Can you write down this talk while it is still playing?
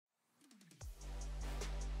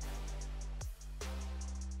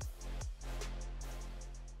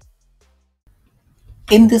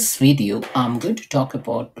In this video, I'm going to talk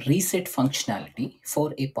about reset functionality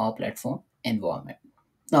for a Power Platform environment.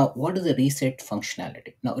 Now, what is the reset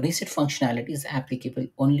functionality? Now, reset functionality is applicable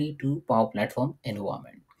only to Power Platform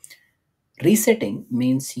environment. Resetting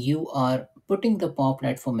means you are putting the Power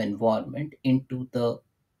Platform environment into the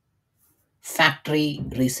factory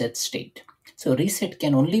reset state. So, reset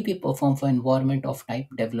can only be performed for environment of type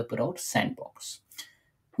developer or sandbox.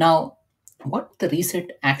 Now, what the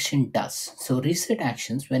reset action does. So, reset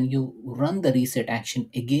actions, when you run the reset action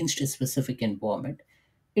against a specific environment,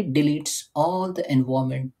 it deletes all the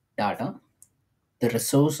environment data, the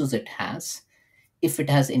resources it has, if it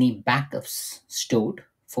has any backups stored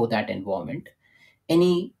for that environment,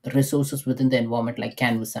 any resources within the environment like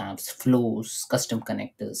canvas apps, flows, custom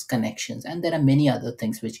connectors, connections, and there are many other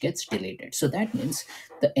things which gets deleted. So that means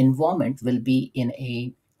the environment will be in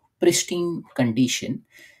a pristine condition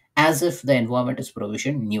as if the environment is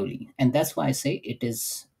provisioned newly, and that's why I say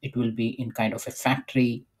it will be in kind of a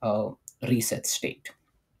factory reset state.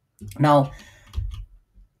 Now,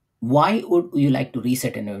 why would you like to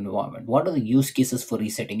reset an environment? What are the use cases for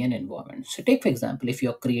resetting an environment? So take for example, if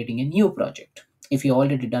you're creating a new project, if you're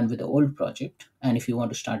already done with the old project and if you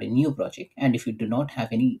want to start a new project, and if you do not have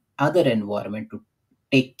any other environment to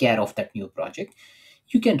take care of that new project,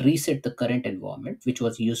 you can reset the current environment which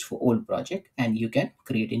was used for old project, and you can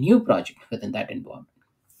create a new project within that environment.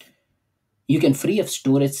 You can free up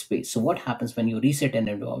storage space. So what happens when you reset an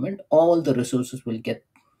environment? All the resources will get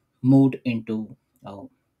moved into uh,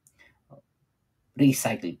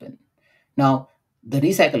 recycle bin. Now, the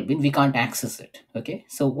recycle bin, we can't access it. Okay.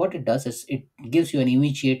 So what it does is it gives you an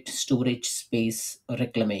immediate storage space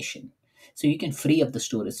reclamation. So you can free up the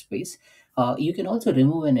storage space. You can also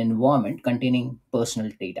remove an environment containing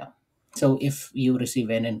personal data. So if you receive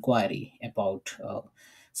an inquiry about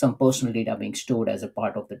some personal data being stored as a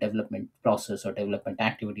part of the development process or development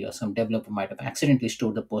activity, or some developer might have accidentally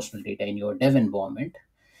stored the personal data in your dev environment,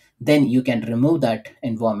 then you can remove that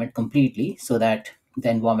environment completely so that the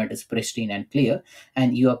environment is pristine and clear,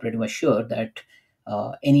 and you are pretty much sure that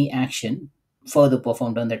any action further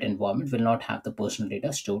performed on that environment will not have the personal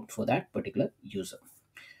data stored for that particular user.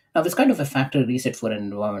 Now, this kind of a factory reset for an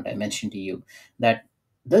environment, I mentioned to you that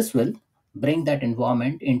this will bring that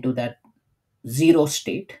environment into that zero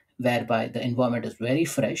state whereby the environment is very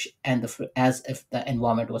fresh and as if the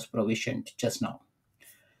environment was provisioned just now.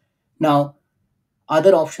 Now,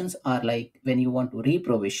 other options are like when you want to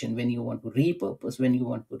reprovision, when you want to repurpose, when you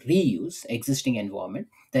want to reuse existing environment,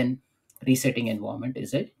 then resetting environment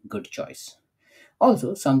is a good choice.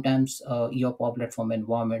 Also, sometimes your Power Platform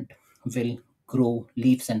environment will grow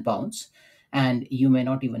leaps and bounds, and you may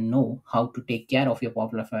not even know how to take care of your Power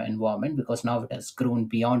Platform environment because now it has grown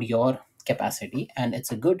beyond your capacity, and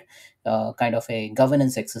it's a good kind of a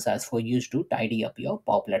governance exercise for you to tidy up your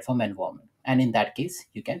Power Platform environment. And in that case,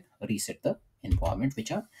 you can reset the environment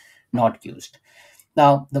which are not used.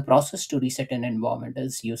 Now, the process to reset an environment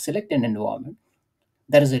is you select an environment.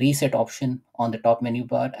 There is a reset option on the top menu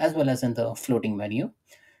bar as well as in the floating menu,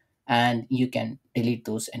 and you can delete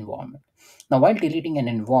those environment. Now, while deleting an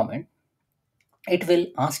environment, it will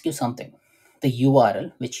ask you something, the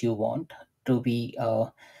URL which you want to be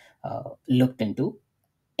looked into,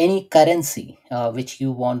 any currency which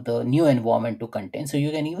you want the new environment to contain. So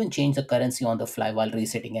you can even change the currency on the fly while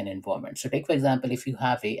resetting an environment. So take for example, if you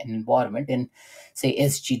have an environment in say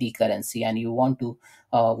SGD currency, and you want to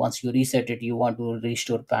once you reset it, you want to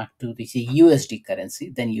restore back to the say, USD currency,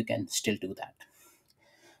 then you can still do that.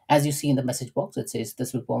 As you see in the message box, it says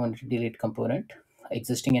this will permanently delete component,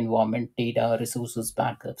 existing environment, data, resources,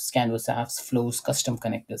 backups, canvas apps, flows, custom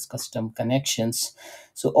connectors, custom connections.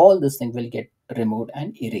 So all this thing will get removed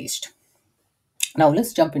and erased. Now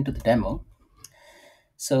let's jump into the demo.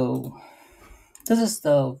 So this is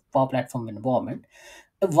the Power Platform environment.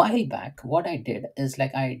 A while back, what I did is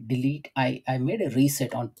like I made a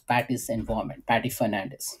reset on Patty's environment, Patty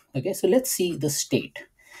Fernandez. Okay, so let's see the state.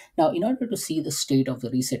 Now, in order to see the state of the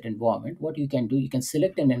reset environment, what you can do, you can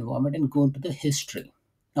select an environment and go into the history.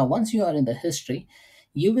 Now, once you are in the history,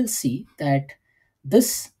 you will see that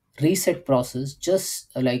this reset process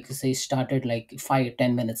just like say started like 5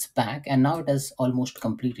 10 minutes back, and now it has almost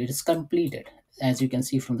completed. It's completed, as you can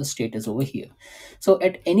see from the status over here. So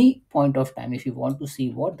at any point of time, if you want to see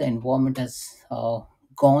what the environment has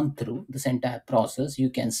gone through this entire process, you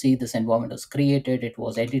can see this environment was created, it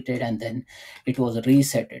was edited, and then it was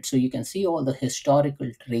resetted. So you can see all the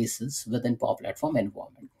historical traces within Power Platform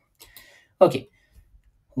environment. Okay,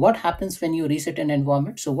 what happens when you reset an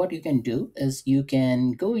environment? So what you can do is you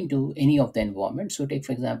can go into any of the environment. So take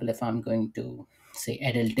for example, if I'm going to say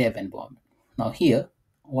adult dev environment, now here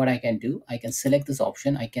what I can do, I can select this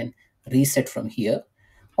option, I can reset from here,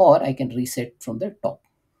 or I can reset from the top.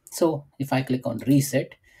 So if I click on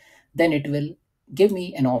reset, then it will give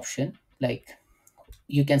me an option like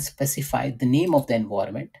you can specify the name of the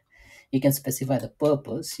environment, you can specify the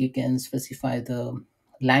purpose, you can specify the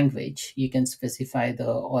language, you can specify the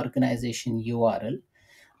organization URL,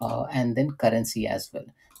 and then currency as well.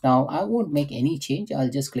 Now I won't make any change, I'll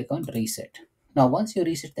just click on reset. Now once you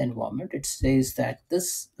reset the environment, it says that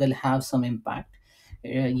this will have some impact.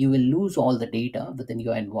 You will lose all the data within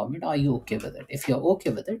your environment. Are you okay with it? If you're okay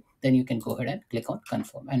with it, then you can go ahead and click on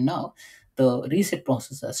confirm. And now the reset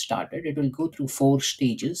process has started. It will go through 4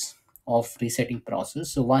 stages of resetting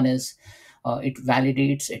process. So one is it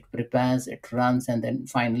validates, it prepares, it runs, and then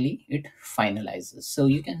finally it finalizes. So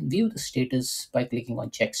you can view the status by clicking on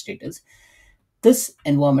check status. This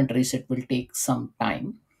environment reset will take some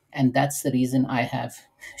time, and that's the reason I have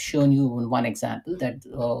shown you in one example that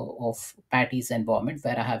of Patty's environment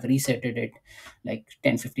where I have resetted it like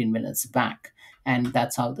 10-15 minutes back, and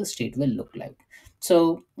that's how the state will look like.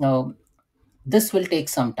 So this will take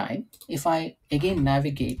some time. If I again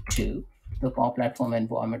navigate to the Power Platform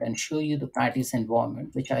environment and show you the Patty's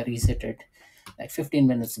environment, which I resetted like 15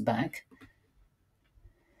 minutes back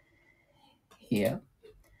here,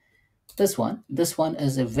 this one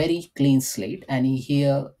is a very clean slate, and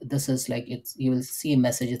here this is like it's, you will see a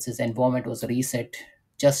message, it says environment was reset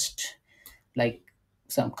just like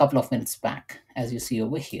some couple of minutes back, as you see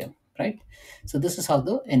over here, right? So this is how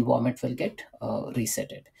the environment will get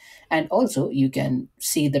resetted. And also you can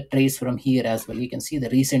see the trace from here as well. You can see the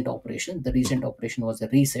recent operation. The recent operation was a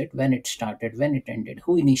reset, when it started, when it ended,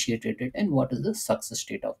 who initiated it, and what is the success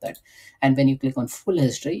state of that. And when you click on full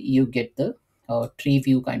history, you get the tree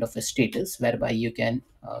view kind of a status, whereby you can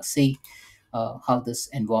see how this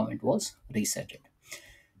environment was resetted.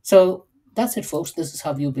 So that's it, folks. This is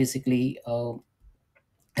how you basically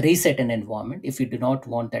reset an environment if you do not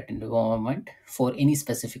want that environment for any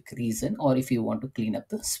specific reason, or if you want to clean up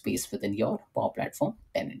the space within your Power Platform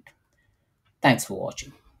tenant. Thanks for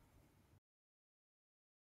watching.